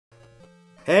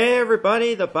Hey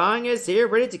everybody, the Bang is here,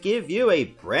 ready to give you a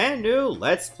brand new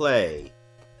Let's Play.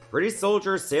 Pretty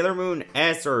Soldier Sailor Moon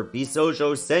S, or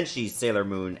Bishoujo Senshi Sailor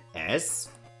Moon S,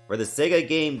 for the Sega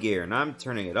Game Gear, and I'm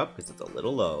turning it up because it's a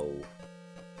little low.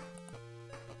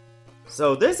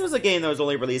 So this was a game that was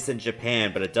only released in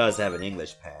Japan, but it does have an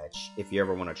English patch, if you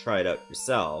ever want to try it out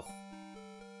yourself.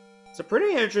 It's a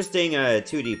pretty interesting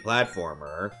 2D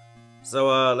platformer,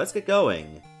 so let's get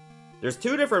going. There's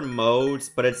two different modes,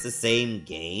 but it's the same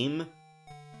game.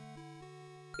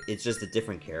 It's just a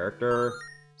different character,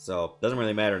 so it doesn't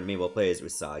really matter to me. We'll play as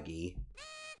Usagi.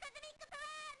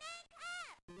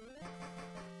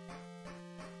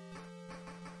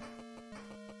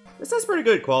 This has pretty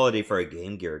good quality for a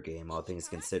Game Gear game, all things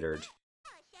considered.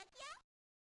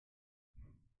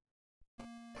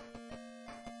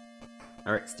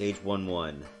 Alright, stage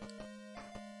 1-1.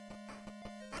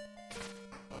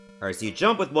 Alright, so you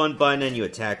jump with one button and you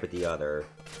attack with the other.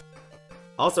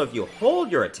 Also, if you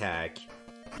hold your attack,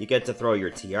 you get to throw your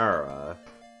tiara,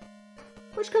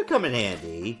 which could come in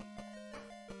handy.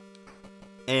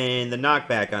 And the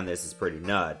knockback on this is pretty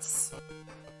nuts.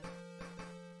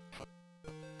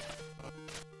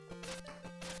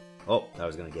 Oh, I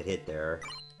was gonna get hit there.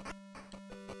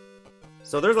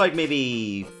 So there's like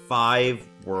maybe 5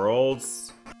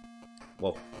 worlds.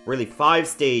 Well, really 5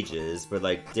 stages, but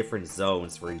like different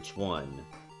zones for each one.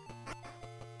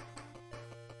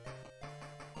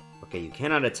 Okay, you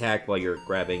cannot attack while you're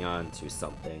grabbing onto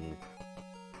something.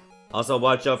 Also,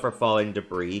 watch out for falling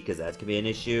debris, because that could be an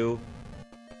issue.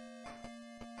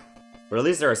 But at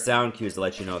least there are sound cues to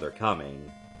let you know they're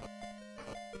coming.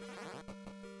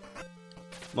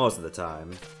 Most of the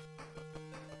time.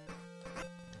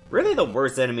 Really, the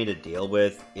worst enemy to deal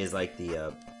with is like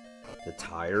the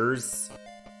tires.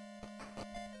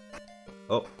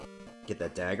 Oh, get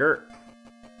that dagger.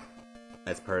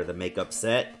 That's part of the makeup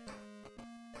set.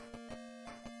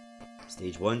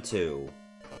 Stage 1-2.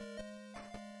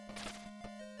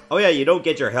 Oh yeah, you don't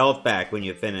get your health back when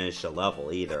you finish a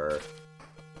level either.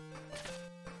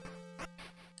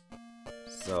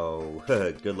 So,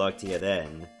 good luck to you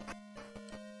then.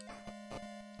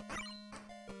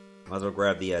 Might as well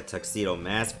grab the Tuxedo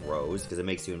Mask Rose, because it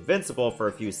makes you invincible for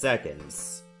a few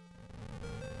seconds.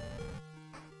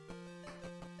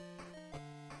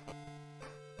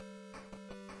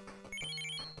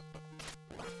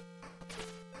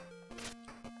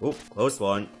 Oh, close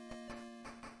one.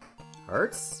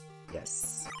 Hearts?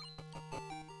 Yes.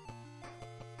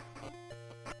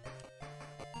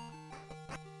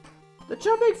 The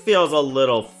jumping feels a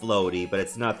little floaty, but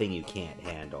it's nothing you can't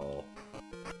handle.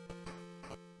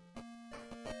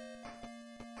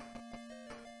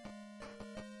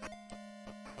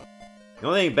 The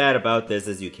only thing bad about this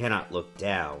is you cannot look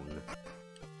down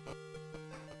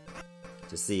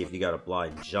to see if you got a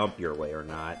blind jump your way or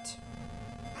not.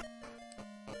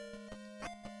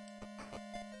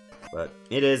 But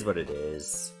it is what it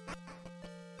is.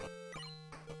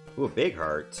 Ooh, a big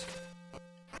heart.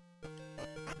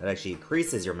 That actually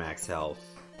increases your max health.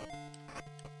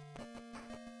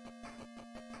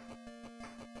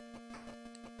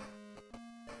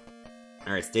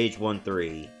 Alright, stage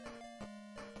 1-3.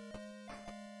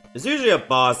 There's usually a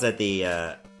boss at the,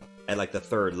 at like the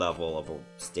 3rd level of a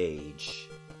stage.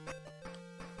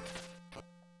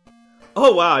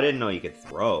 Oh wow, I didn't know you could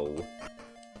throw.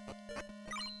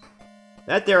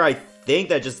 That there, I think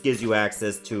that just gives you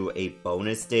access to a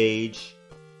bonus stage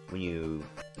when you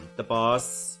beat the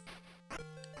boss.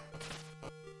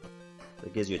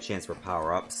 It gives you a chance for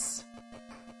power-ups.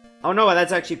 Oh no,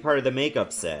 that's actually part of the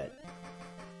makeup set.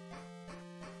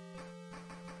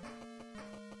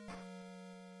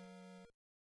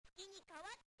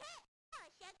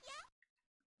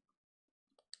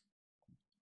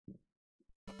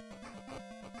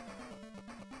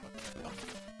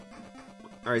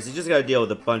 Alright, so you just gotta deal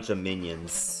with a bunch of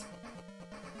minions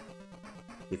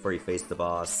before you face the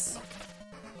boss.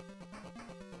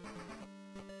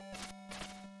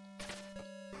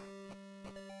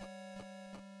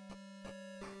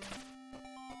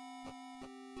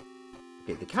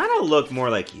 Okay, they kind of look more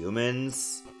like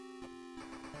humans.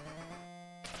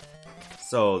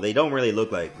 So they don't really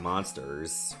look like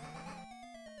monsters.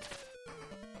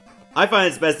 I find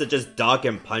it's best to just duck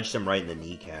and punch them right in the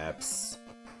kneecaps.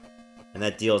 And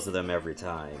that deals with them every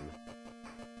time.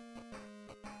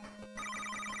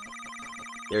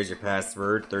 There's your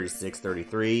password,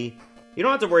 3633. You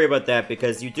don't have to worry about that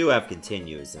because you do have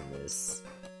continues in this.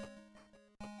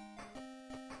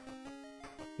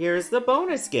 Here's the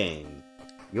bonus game.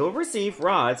 You'll receive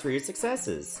rods for your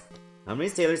successes. How many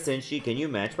Sailor Senshi can you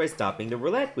match by stopping the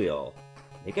roulette wheel?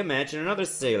 Make a match and another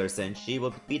Sailor Senshi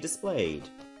will be displayed.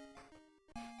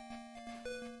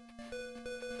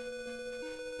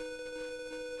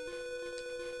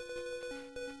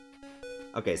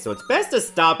 Okay, so it's best to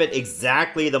stop it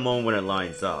exactly the moment when it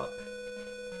lines up.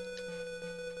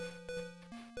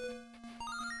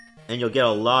 And you'll get a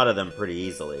lot of them pretty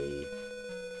easily.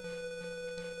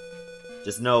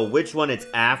 Just know which one it's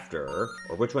after,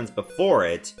 or which one's before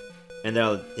it, and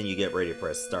then you get ready to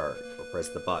press start, or press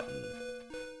the button.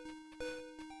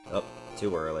 Oh,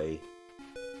 too early.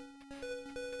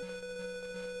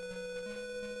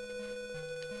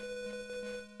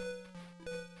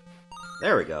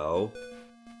 There we go.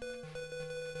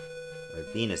 Or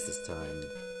Venus this time.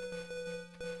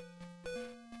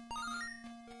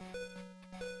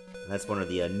 And that's one of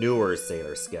the newer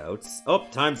Sailor Scouts. Oh,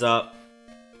 time's up.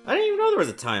 I didn't even know there was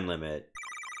a time limit.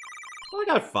 Well, I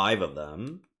got 5 of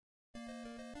them.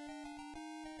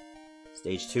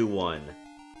 Stage 2-1.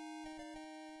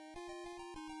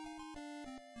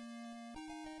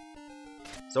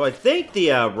 So I think the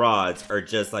rods are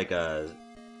just like a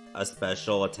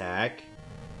special attack.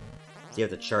 So you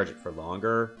have to charge it for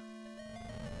longer.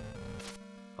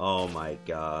 Oh my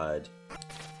god.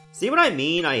 See what I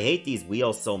mean? I hate these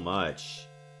wheels so much.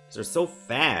 Because they're so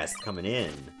fast coming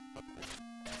in.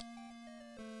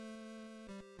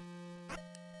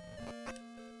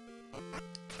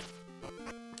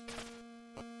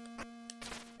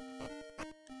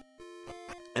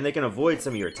 And they can avoid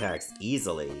some of your attacks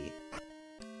easily.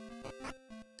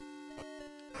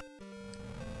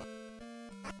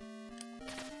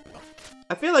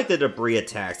 I feel like the debris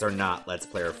attacks are not Let's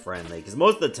Player friendly, because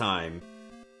most of the time,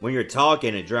 when you're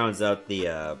talking, it drowns out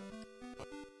the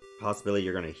possibility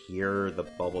you're gonna hear the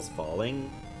bubbles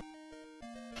falling.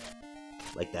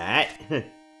 Like that.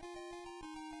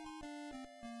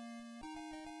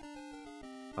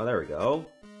 Oh, there we go.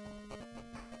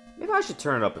 Maybe I should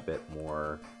turn it up a bit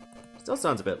more. Still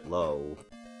sounds a bit low.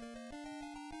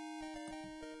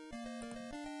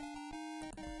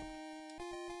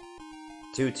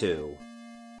 Two.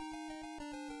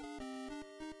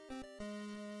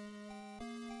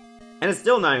 And it's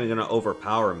still not even gonna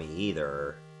overpower me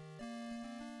either.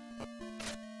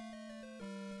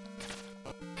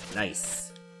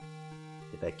 Nice.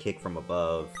 Get that kick from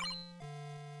above.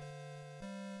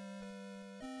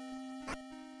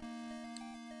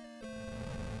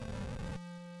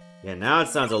 Yeah, now it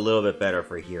sounds a little bit better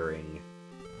for hearing.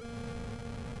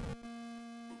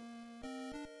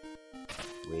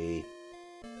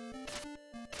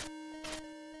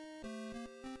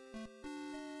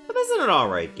 But this is an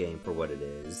alright game for what it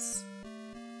is.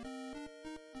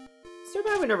 It's too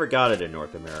bad we never got it in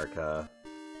North America.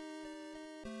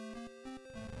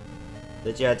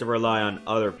 That you had to rely on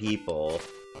other people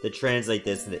to translate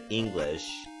this into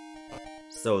English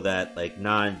so that, like,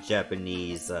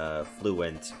 non-Japanese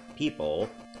fluent people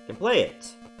can play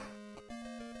it.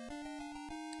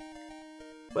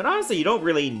 But honestly, you don't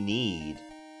really need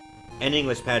an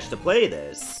English patch to play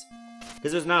this,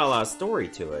 because there's not a lot of story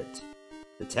to it.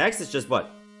 The text is just, what,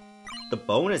 the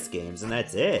bonus games, and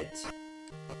that's it.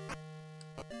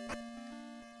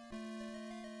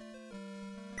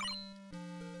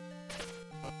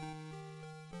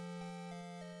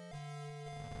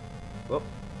 Whoop.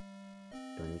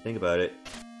 Don't even think about it.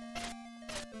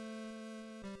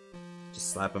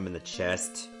 Just slap him in the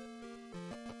chest.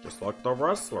 Just like the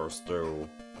wrestlers do.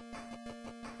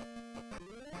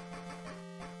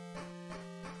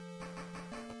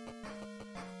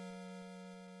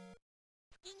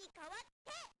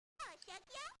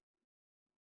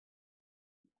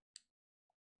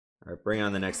 Alright, bring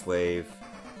on the next wave.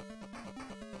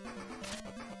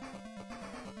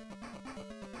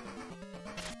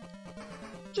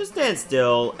 Just stand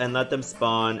still and let them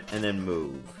spawn and then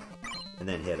move. And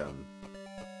then hit them.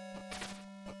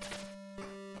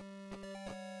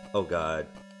 Oh god.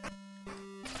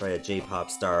 Probably a J-pop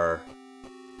star.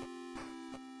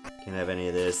 Can't have any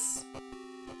of this.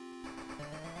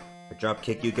 I drop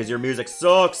kick you because your music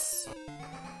sucks!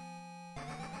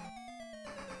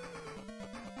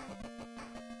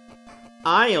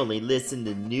 I only listen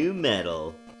to new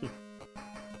metal.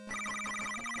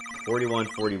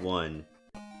 4141.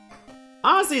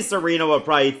 Honestly, Serena would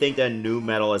probably think that new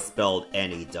metal is spelled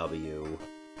N-E-W.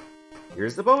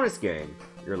 Here's the bonus game.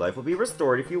 Your life will be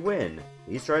restored if you win.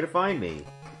 Please try to find me. You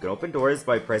can open doors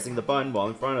by pressing the button while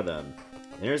in front of them.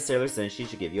 Inner Sailor Senshi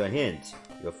should give you a hint.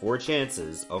 You have 4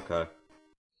 chances. Okay.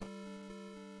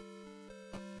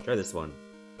 Try this one.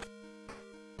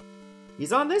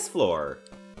 He's on this floor.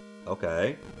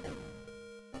 Okay.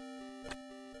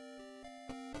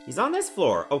 He's on this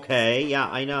floor. Okay, yeah,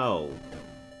 I know.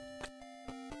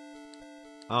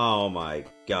 Oh my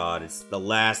god, it's the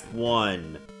last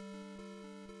one.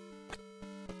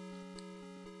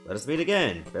 Let us meet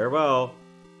again. Farewell.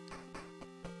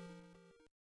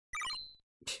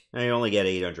 And you only get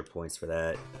 800 points for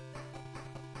that.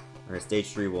 Alright,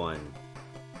 stage 3-1.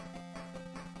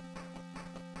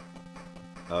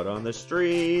 Out on the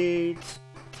street.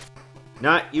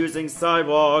 Not using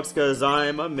sidewalks, cause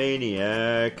I'm a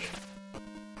maniac.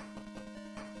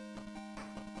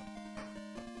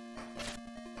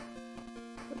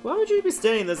 Why would you be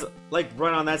standing this, like,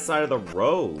 right on that side of the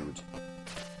road?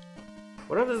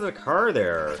 What if there's a car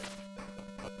there?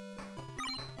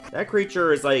 That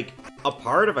creature is, like, a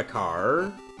part of a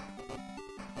car.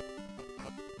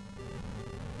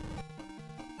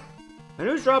 And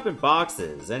who's dropping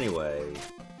boxes, anyway?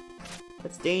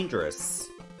 That's dangerous.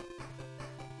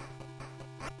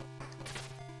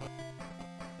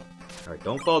 Alright,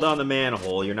 don't fall down the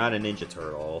manhole. You're not a Ninja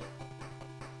Turtle.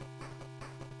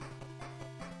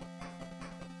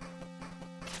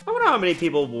 I wonder how many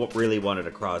people really wanted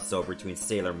to cross over between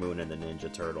Sailor Moon and the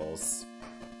Ninja Turtles.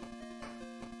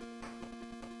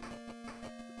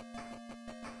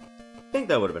 I think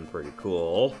that would have been pretty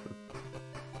cool.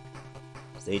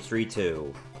 Stage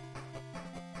 3-2.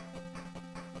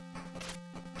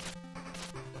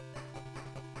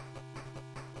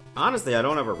 Honestly, I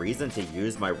don't have a reason to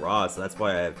use my rods, so that's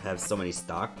why I have so many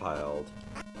stockpiled.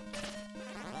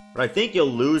 But I think you'll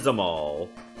lose them all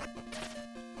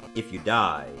if you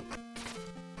die.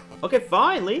 Okay,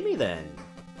 fine, leave me then.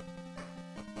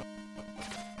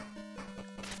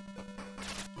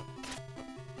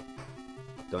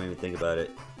 Don't even think about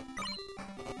it.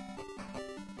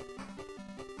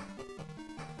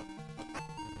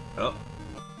 Oh.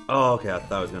 Oh, okay, I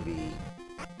thought I was gonna be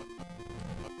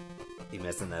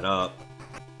messing that up.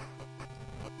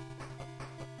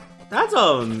 That's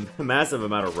a massive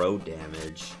amount of road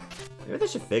damage. Maybe they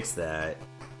should fix that.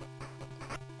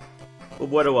 But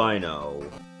what do I know?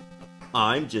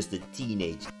 I'm just a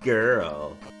teenage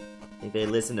girl. Think they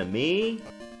listen to me?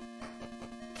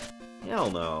 Hell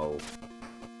no.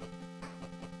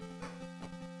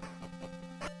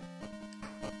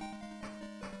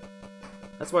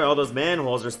 That's why all those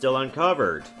manholes are still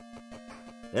uncovered.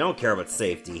 They don't care about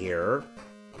safety here.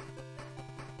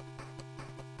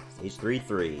 Stage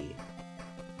 3-3.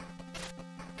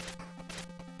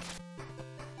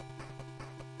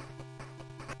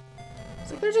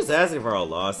 It's like they're just asking for a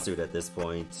lawsuit at this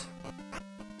point.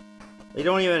 They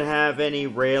don't even have any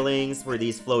railings for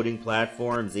these floating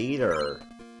platforms either.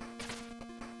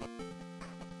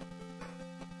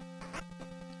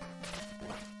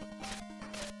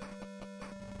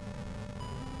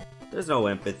 There's no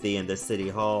empathy in this city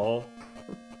hall.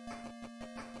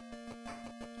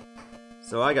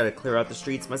 So I gotta clear out the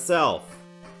streets myself.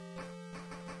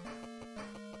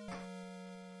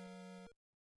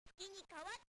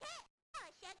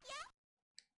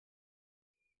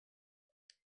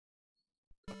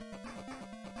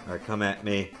 Alright, come at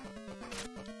me.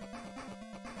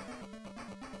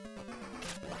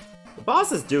 The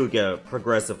bosses do get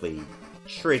progressively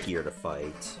trickier to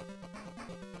fight.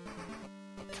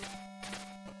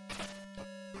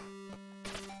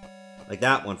 Like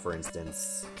that one, for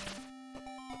instance.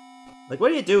 Like, what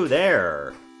do you do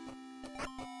there?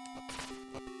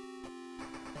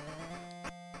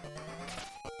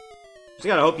 Just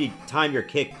gotta hope you time your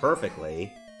kick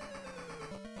perfectly.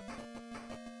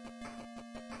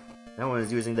 That one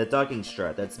is using the ducking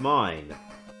strat. That's mine.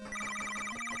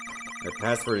 My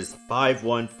password is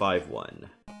 5151.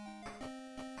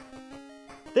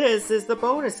 This is the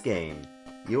bonus game.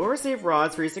 You will receive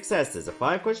rods for your successes. A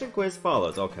 5-question quiz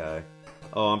follows. Okay.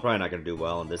 Oh, I'm probably not gonna do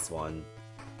well in this one.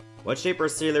 What shape are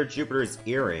Sailor Jupiter's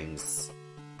earrings?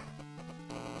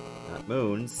 Not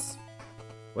moons.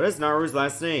 What is Naru's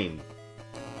last name?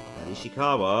 Not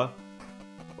Ishikawa.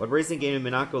 What racing game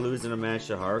did Minako lose in a match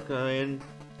to Haruka in?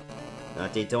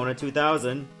 Not Daytona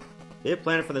 2000. The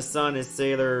planet from the sun is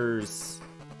Sailor's...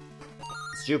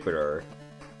 It's Jupiter.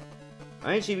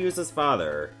 I ain't Chibiusa's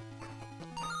father.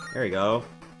 There you go.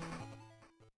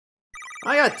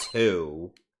 I got 2.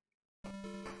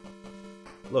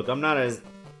 Look, I'm not a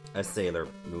Sailor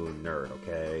Moon nerd,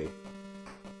 okay?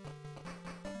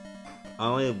 I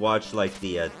only watch, like,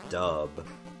 the dub.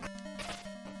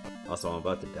 Also, I'm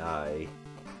about to die.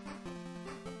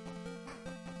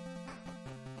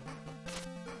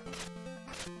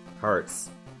 Hearts.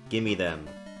 Gimme them.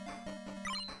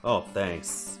 Oh,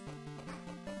 thanks.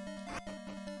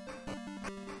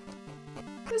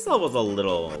 This level's a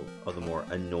little of the more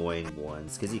annoying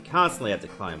ones, because you constantly have to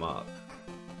climb up.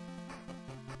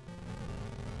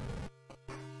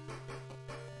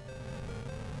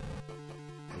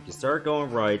 You start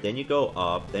going right, then you go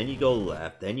up, then you go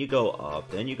left, then you go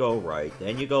up, then you go right,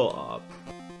 then you go up.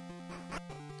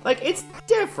 Like, it's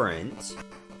different,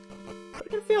 but it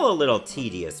can feel a little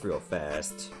tedious real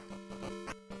fast.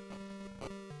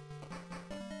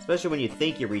 Especially when you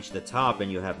think you reached the top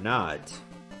and you have not.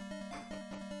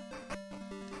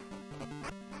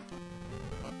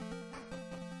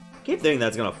 I keep thinking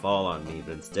that's gonna fall on me,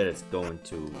 but instead it's going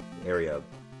to the area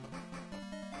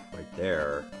right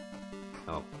there.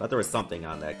 Oh, thought there was something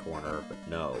on that corner, but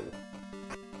no.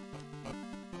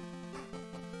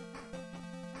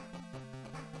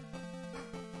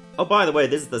 Oh, by the way,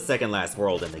 this is the second last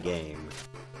world in the game.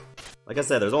 Like I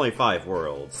said, there's only 5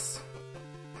 worlds.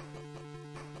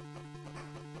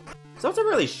 So it's a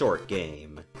really short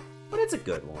game, but it's a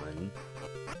good one.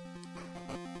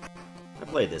 I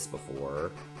played this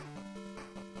before.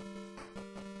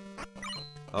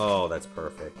 Oh, that's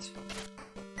perfect.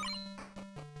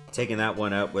 Taking that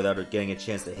one out without it getting a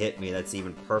chance to hit me, that's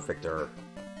even perfecter.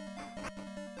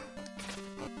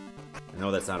 I know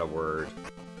that's not a word.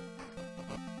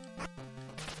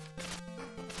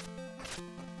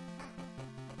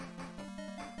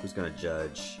 Who's gonna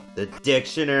judge? The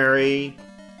dictionary!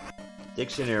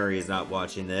 Dictionary is not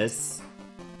watching this.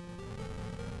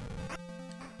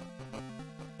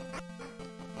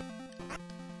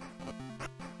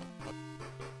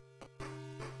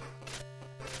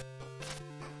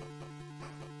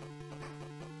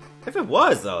 If it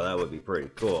was, though, that would be pretty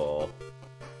cool.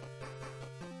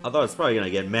 I thought it's probably gonna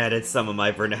get mad at some of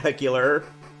my vernacular.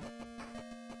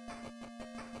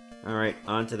 Alright,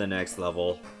 on to the next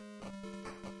level.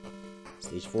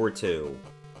 Stage 4-2.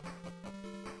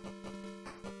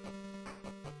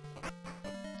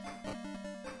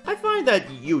 I find that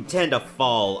you tend to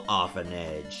fall off an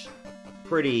edge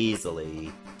pretty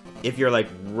easily if you're like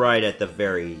right at the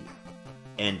very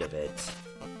end of it.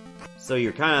 So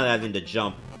you're kind of having to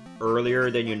jump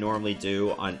earlier than you normally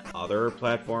do on other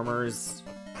platformers.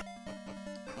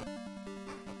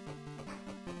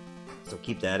 So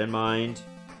keep that in mind.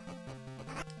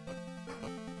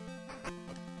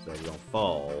 So you don't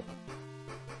fall.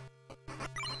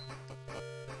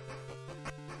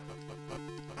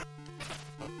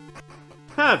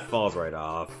 Ha! It falls right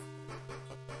off.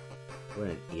 What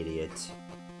an idiot.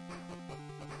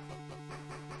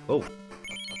 Oh.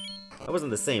 That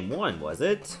wasn't the same one, was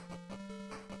it?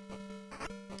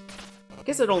 I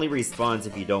guess it only respawns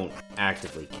if you don't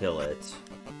actively kill it.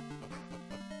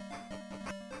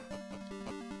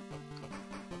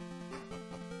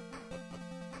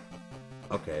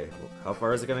 Okay, well, how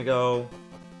far is it gonna go?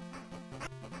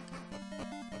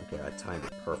 Okay, I timed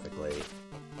it perfectly.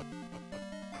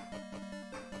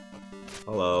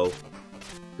 Hello.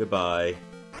 Goodbye.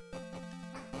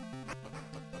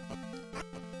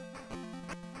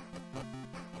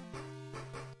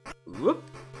 Whoop.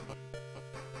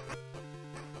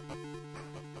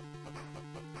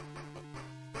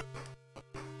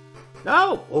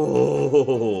 No!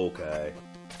 Oh, okay.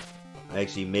 I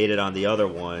actually made it on the other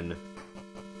one.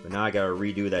 But now I gotta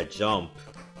redo that jump.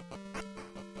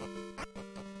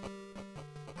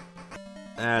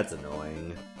 That's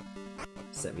annoying.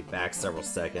 Set me back several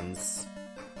seconds.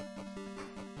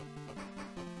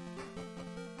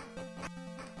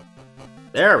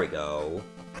 There we go.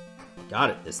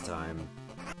 Got it this time.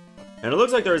 And it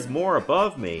looks like there's more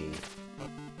above me.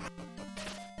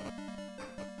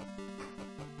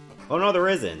 Oh no, there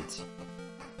isn't.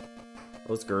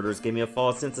 Those girders gave me a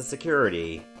false sense of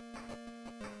security.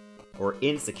 Or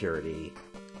insecurity.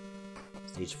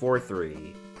 Stage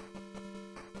 4-3.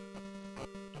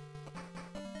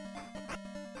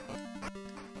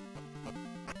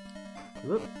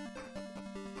 Whoop.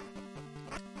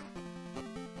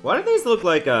 Why do these look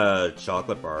like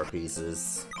chocolate bar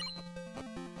pieces?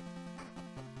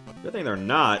 Good thing they're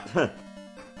not.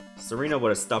 Serena would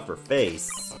have stuffed her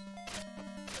face.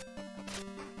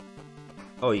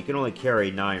 Oh, you can only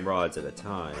carry 9 rods at a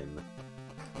time.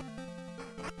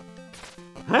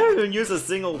 I haven't even used a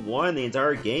single one the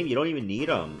entire game. You don't even need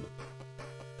them.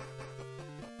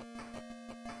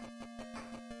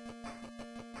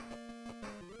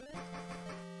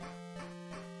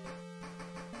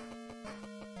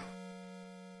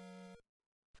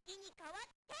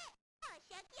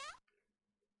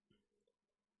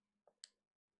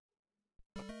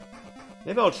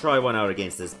 Maybe I'll try one out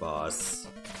against this boss.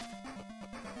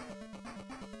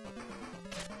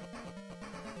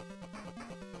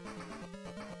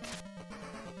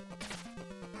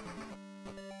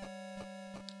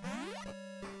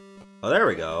 Oh, there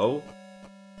we go.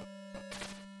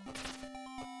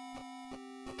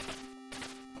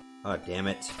 Oh, damn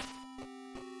it.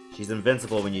 She's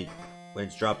invincible when you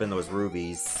drop in those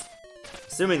rubies.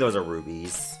 Assuming those are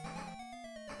rubies.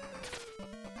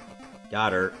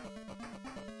 Got her.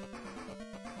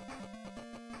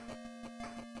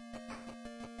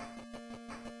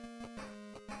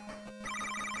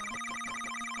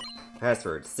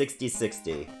 Password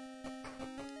 6060.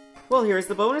 Well, here's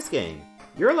the bonus game.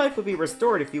 Your life will be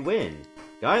restored if you win.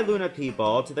 Guide Luna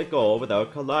P-Ball to the goal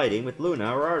without colliding with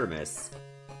Luna or Artemis.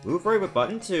 Move right with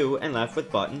button 2 and left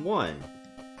with button 1.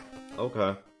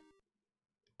 Okay.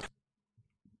 I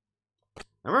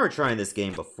remember trying this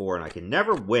game before and I could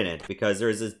never win it because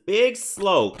there's this big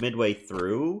slope midway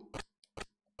through.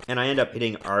 And I end up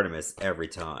hitting Artemis every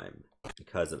time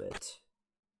because of it.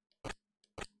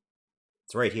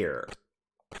 It's right here.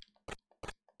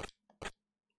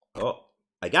 Oh,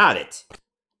 I got it!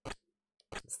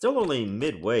 It's still only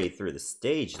midway through the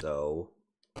stage, though.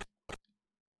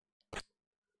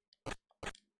 I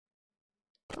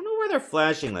don't know why they're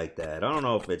flashing like that. I don't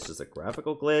know if it's just a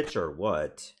graphical glitch or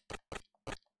what.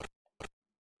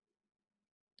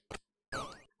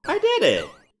 I did it!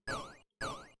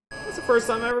 That's the first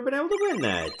time I've ever been able to win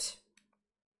that.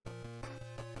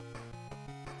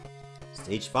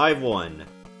 Stage 5-1.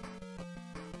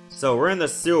 So we're in the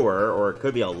sewer, or it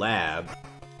could be a lab.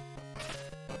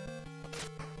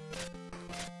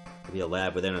 Could be a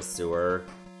lab within a sewer.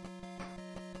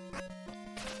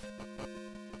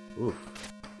 Oof.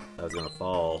 That was gonna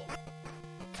fall.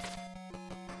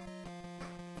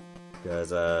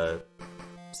 Because,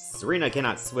 Serena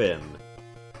cannot swim.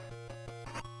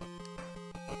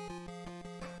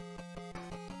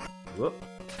 Whoop.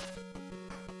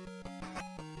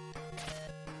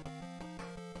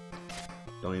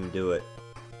 Don't even do it.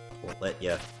 Won't let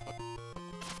ya.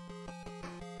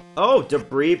 Oh,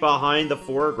 debris behind the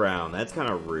foreground. That's kind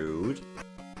of rude.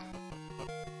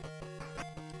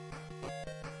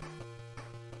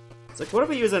 It's like, what if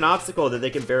we use an obstacle that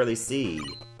they can barely see?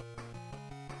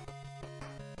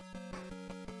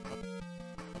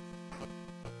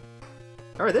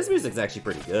 Alright, this music's actually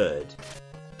pretty good.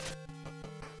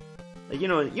 Like, you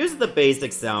know, it uses the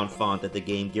basic sound font that the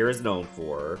Game Gear is known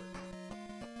for.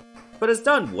 But it's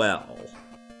done well.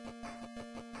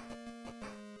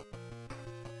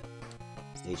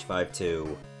 Stage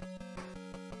 5-2.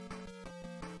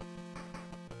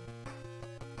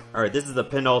 Alright, this is the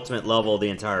penultimate level of the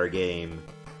entire game.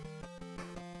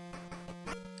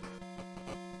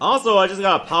 Also, I just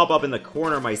got a pop-up in the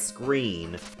corner of my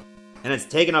screen. And it's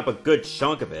taken up a good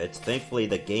chunk of it. Thankfully,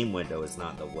 the game window is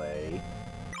not in the way.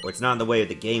 Or it's not in the way of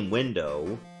the game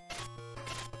window.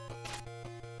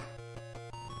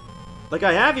 Like,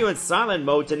 I have you in silent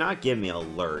mode to not give me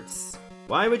alerts.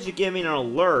 Why would you give me an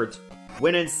alert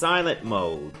when in silent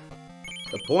mode?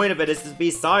 The point of it is to be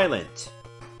silent.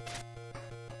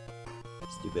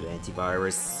 Stupid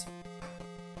antivirus.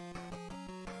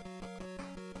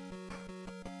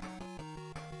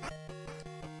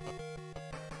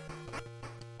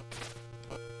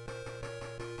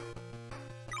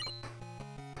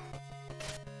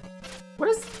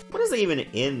 What is even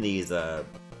in these,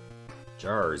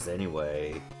 jars,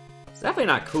 anyway? It's definitely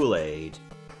not Kool-Aid.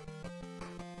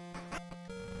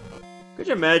 Could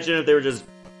you imagine if they were just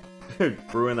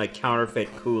brewing, like,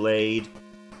 counterfeit Kool-Aid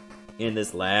in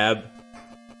this lab?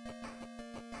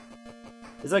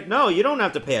 It's like, no, you don't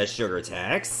have to pay a sugar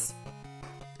tax.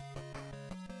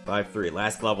 5-3,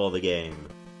 last level of the game.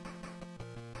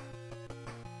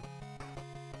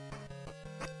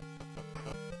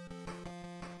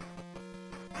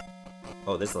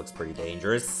 Oh, this looks pretty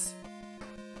dangerous.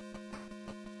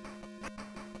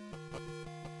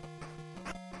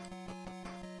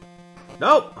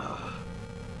 Nope!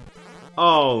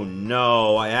 Oh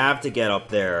no, I have to get up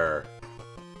there.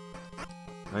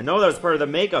 I know that was part of the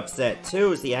makeup set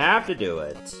too, so you have to do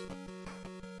it.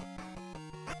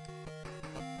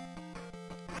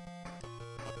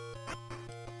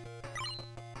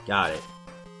 Got it.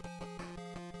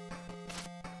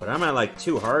 But I'm at like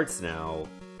 2 hearts now.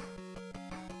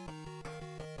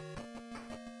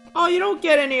 Oh, you don't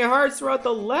get any hearts throughout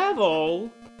the level?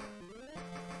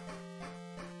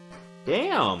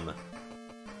 Damn.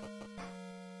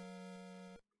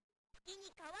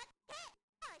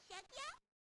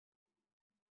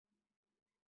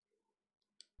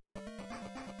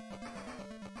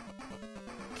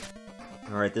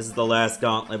 Alright, this is the last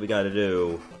gauntlet we gotta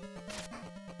do.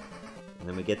 And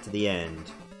then we get to the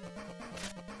end.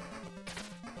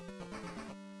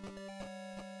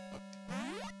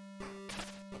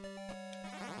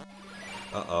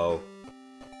 Uh-oh.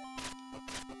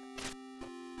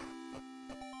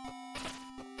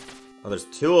 Oh, there's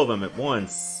 2 of them at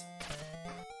once.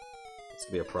 This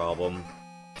could be a problem.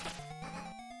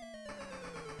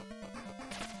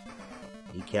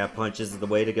 Kneecap punches is the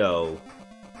way to go.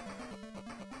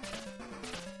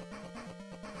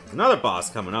 There's another boss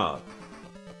coming up.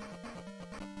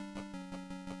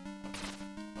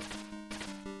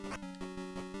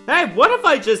 Hey, Man, what if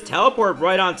I just teleport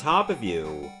right on top of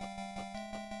you?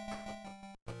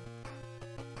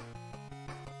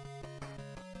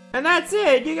 And that's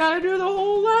it! You gotta do the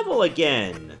whole level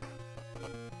again!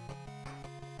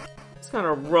 It's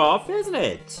kinda rough, isn't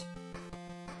it?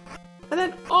 And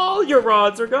then all your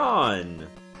rods are gone!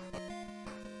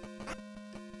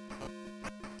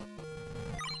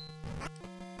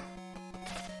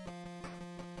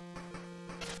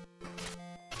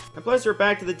 And plus you're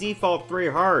back to the default 3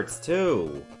 hearts,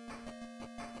 too.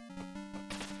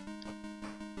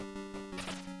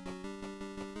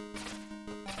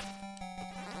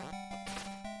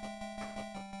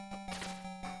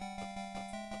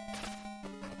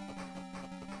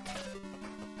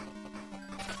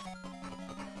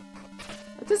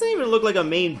 It doesn't even look like a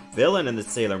main villain in the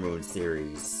Sailor Moon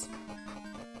series.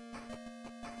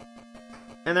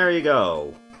 And there you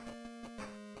go.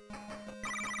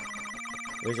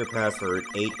 Here's your password,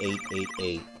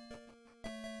 8888.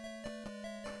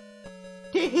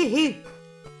 Hee.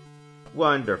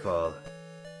 Wonderful.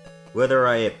 Whether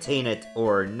I obtain it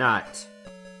or not,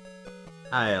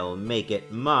 I'll make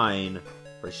it mine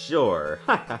for sure.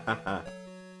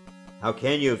 How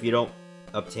can you if you don't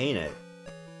obtain it?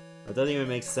 That doesn't even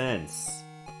make sense.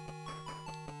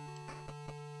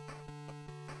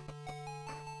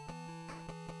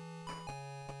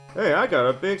 Hey, I got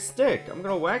a big stick. I'm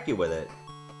gonna whack you with it.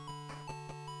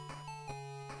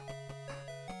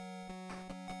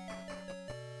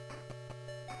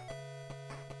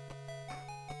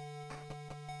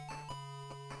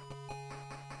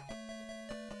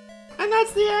 And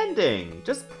that's the ending!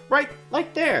 Just right,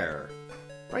 like there.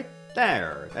 Right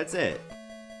there. That's it.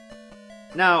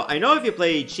 Now, I know if you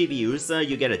play Chibiusa,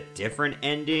 you get a different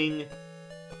ending.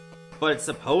 But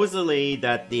supposedly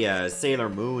that the Sailor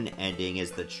Moon ending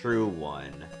is the true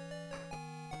one.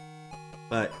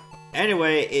 But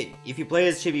anyway, if you play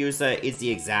as Chibiusa, it's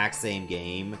the exact same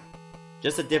game.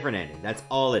 Just a different ending. That's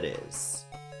all it is.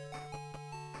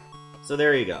 So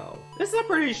there you go. This is a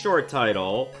pretty short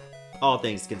title, all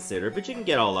things considered, but you can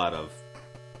get a lot of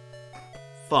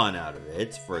fun out of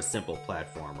it for a simple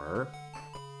platformer.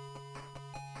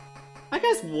 I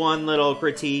guess one little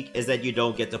critique is that you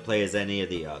don't get to play as any of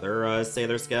the other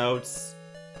Sailor Scouts.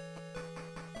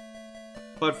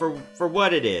 But for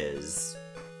what it is,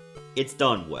 it's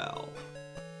done well.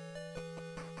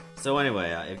 So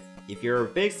anyway, if you're a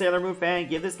big Sailor Moon fan,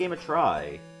 give this game a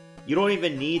try. You don't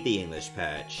even need the English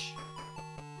patch.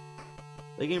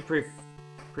 You can pretty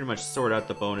much sort out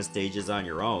the bonus stages on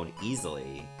your own,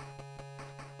 easily.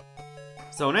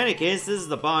 So in any case, this is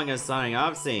the Banga signing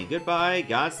off, saying goodbye,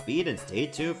 Godspeed, and stay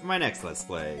tuned for my next Let's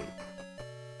Play.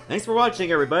 Thanks for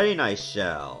watching, everybody, and I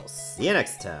shall see you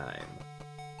next time.